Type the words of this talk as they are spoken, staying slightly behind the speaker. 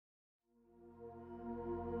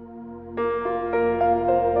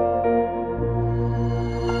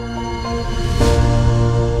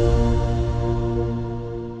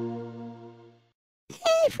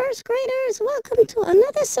graders, welcome to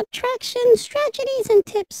another subtraction strategies and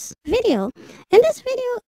tips video. And this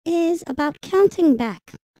video is about counting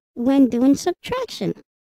back when doing subtraction.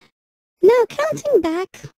 Now, counting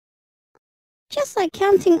back, just like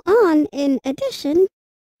counting on in addition,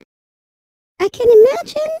 I can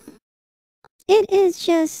imagine it is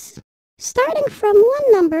just starting from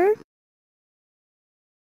one number,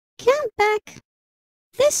 count back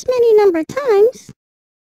this many number times,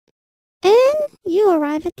 and you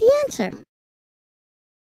arrive at the answer.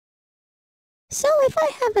 So if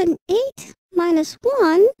I have an 8 minus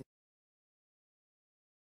 1,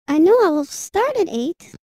 I know I will start at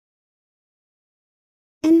 8,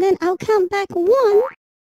 and then I'll count back 1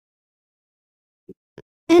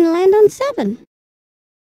 and land on 7.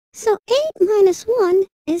 So 8 minus 1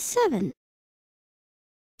 is 7.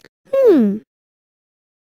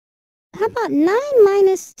 How about 9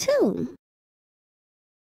 minus 2?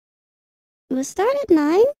 We'll start at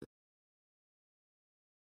 9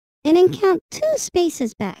 and then count 2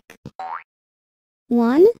 spaces back.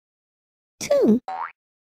 1, 2.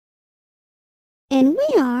 And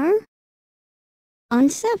we are on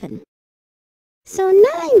 7. So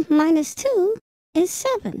 9 minus 2 is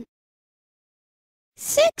 7.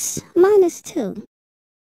 6 minus 2.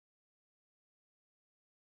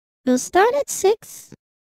 We'll start at 6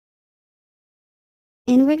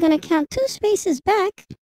 and we're going to count 2 spaces back,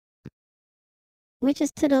 which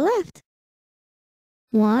is to the left.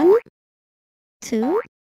 1, 2,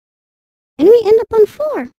 and we end up on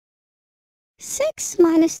 4. 6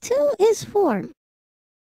 minus 2 is 4.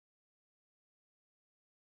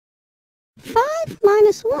 5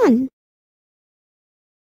 minus 1.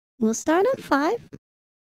 We'll start on 5,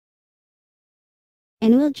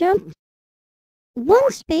 and we'll jump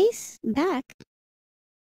 1 space back,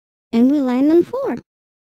 and we land on 4.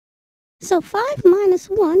 So 5 minus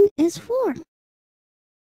 1 is 4.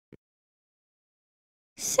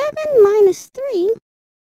 7 minus 3,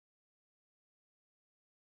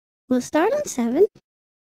 we'll start on 7,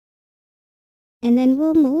 and then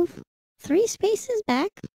we'll move 3 spaces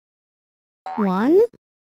back. 1,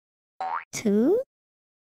 2,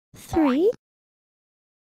 3,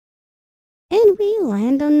 and we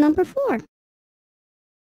land on number 4.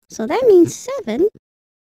 So that means 7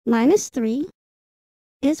 minus 3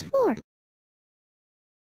 is 4.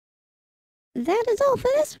 That is all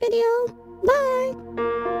for this video.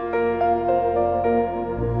 Bye!